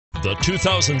The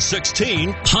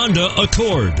 2016 Honda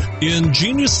Accord.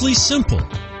 Ingeniously simple,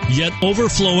 yet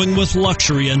overflowing with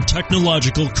luxury and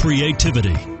technological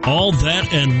creativity. All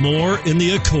that and more in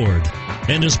the Accord,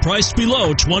 and is priced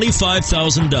below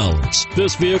 $25,000.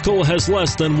 This vehicle has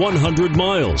less than 100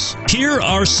 miles. Here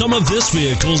are some of this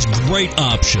vehicle's great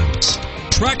options: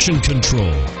 traction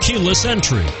control, keyless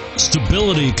entry,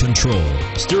 stability control,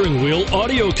 steering wheel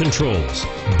audio controls,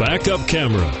 backup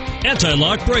camera,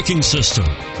 anti-lock braking system,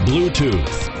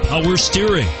 Bluetooth, power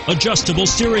steering, adjustable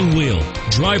steering wheel,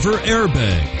 driver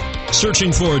airbag.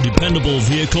 Searching for a dependable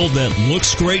vehicle that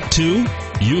looks great too?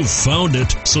 You've found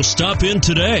it, so stop in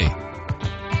today.